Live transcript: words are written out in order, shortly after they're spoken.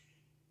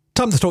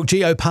Time to talk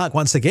Geopark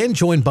once again,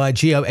 joined by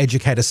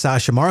geo-educator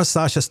Sasha Morris.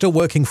 Sasha, still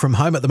working from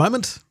home at the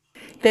moment?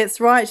 That's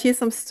right.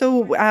 Yes, I'm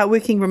still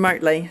working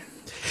remotely.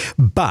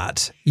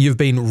 But you've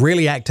been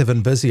really active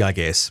and busy, I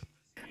guess.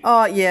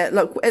 Oh, yeah.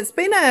 Look, it's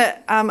been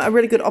a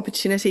really good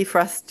opportunity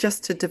for us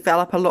just to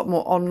develop a lot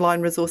more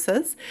online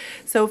resources.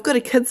 So we've got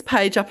a kids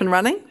page up and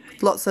running,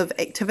 lots of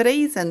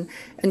activities and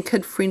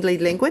kid-friendly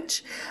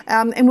language.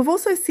 And we've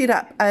also set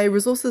up a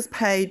resources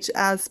page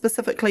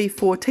specifically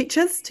for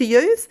teachers to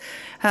use.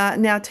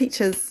 Now,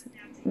 teachers,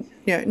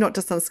 not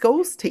just in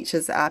schools,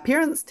 teachers are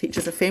parents,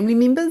 teachers are family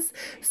members.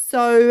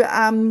 So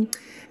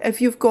if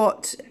you've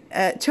got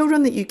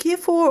children that you care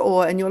for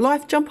or in your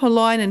life, jump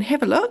online and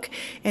have a look,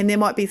 and there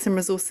might be some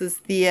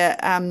resources there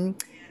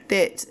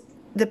that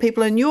the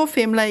people in your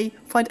family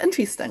find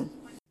interesting.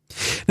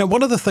 Now,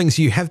 one of the things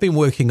you have been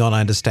working on, I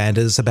understand,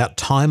 is about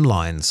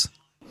timelines.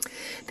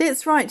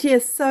 That's right,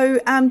 yes. So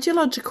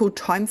geological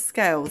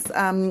timescales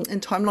and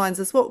timelines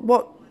is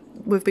what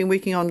we've been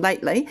working on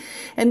lately,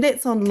 and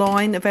that's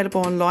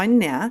available online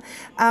now.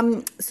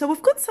 So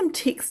we've got some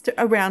text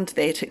around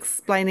that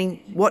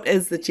explaining what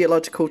is the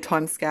geological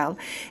timescale,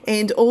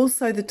 and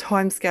also the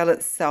timescale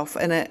itself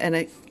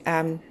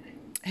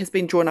has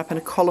been drawn up in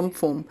a column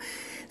form.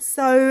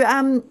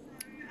 So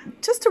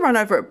just to run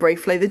over it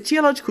briefly, the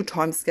geological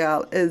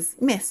timescale is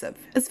massive.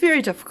 It's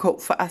very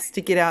difficult for us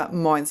to get our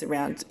minds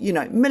around,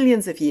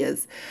 millions of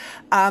years.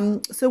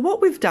 So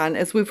what we've done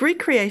is we've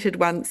recreated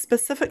one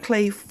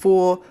specifically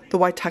for the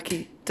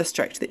Waitaki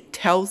district that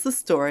tells the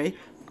story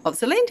of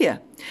Zealandia.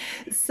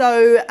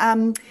 So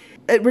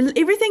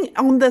everything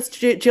on this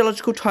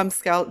geological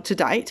timescale to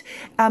date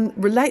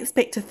relates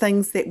back to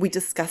things that we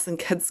discuss in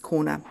Kids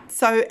Corner.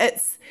 So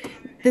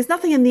there's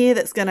nothing in there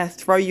that's going to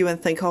throw you and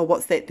think, oh,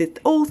 what's that? There's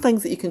all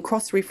things that you can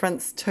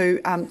cross-reference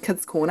to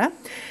Kids Corner.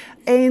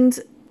 And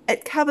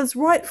it covers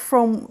right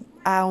from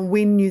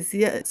when New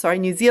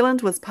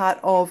Zealand was part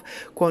of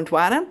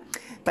Gondwana,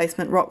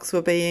 basement rocks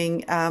were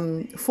being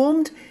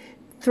formed,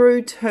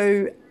 through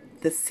to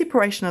the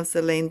separation of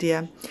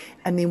Zealandia,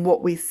 and then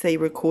what we see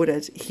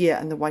recorded here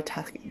in the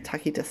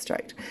Waitaki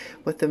district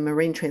with the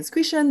marine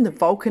transgression, the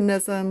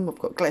volcanism, we've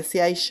got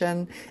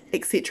glaciation,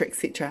 etc.,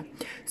 etc.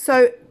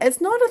 So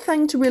it's not a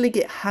thing to really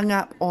get hung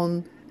up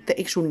on the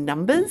actual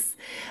numbers,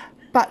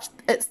 but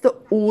it's the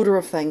order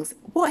of things.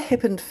 What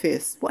happened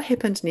first? What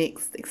happened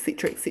next?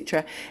 Etc.,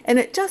 etc. And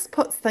it just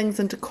puts things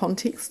into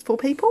context for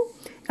people,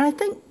 and I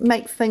think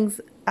makes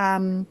things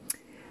a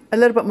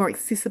little bit more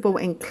accessible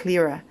and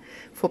clearer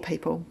for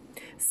people.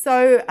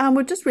 So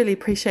we'd just really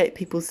appreciate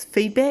people's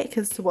feedback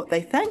as to what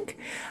they think.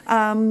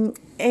 I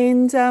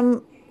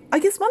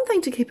guess one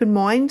thing to keep in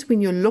mind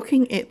when you're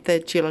looking at the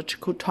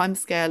geological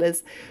timescale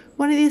is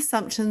one of the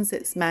assumptions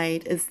that's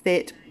made is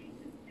that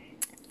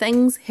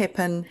things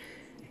happen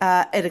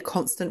at a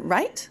constant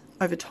rate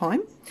over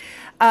time.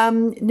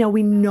 Now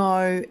we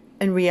know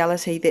in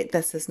reality that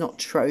this is not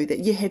true, that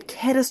you have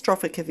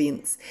catastrophic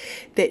events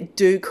that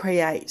do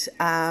create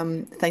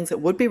things that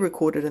would be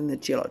recorded in the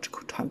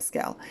geological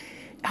timescale.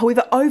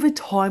 However, over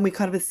time, we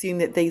kind of assume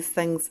that these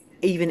things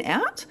even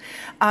out.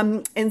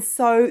 And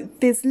so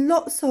there's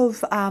lots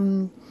of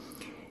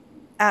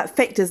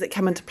factors that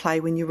come into play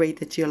when you read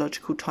the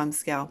geological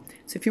timescale.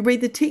 So if you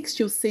read the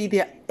text, you'll see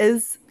there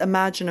is a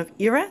margin of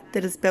error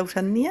that is built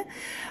in there.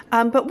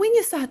 But when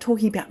you start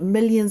talking about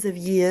millions of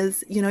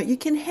years, you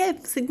can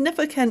have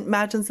significant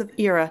margins of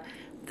error.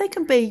 They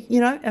can be,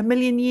 a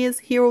million years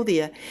here or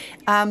there.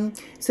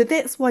 So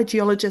that's why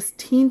geologists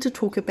tend to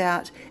talk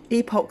about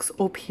epochs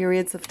or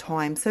periods of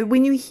time. So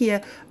when you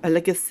hear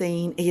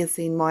Oligocene,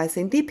 Eocene,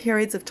 Miocene, they're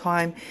periods of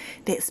time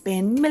that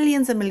span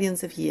millions and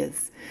millions of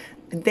years.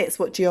 And that's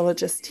what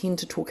geologists tend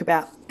to talk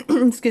about,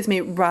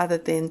 rather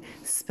than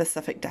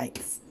specific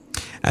dates.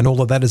 And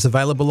all of that is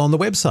available on the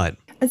website.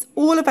 It's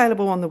all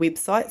available on the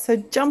website, so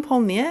jump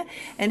on there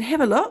and have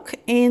a look,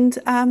 and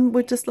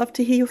we'd just love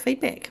to hear your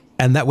feedback.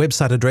 And that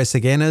website address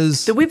again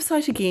is? The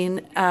website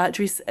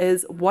address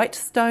is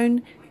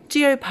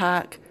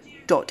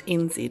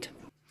whitestonegeopark.nz.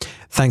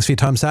 Thanks for your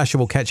time, Sasha.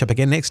 We'll catch up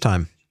again next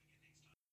time.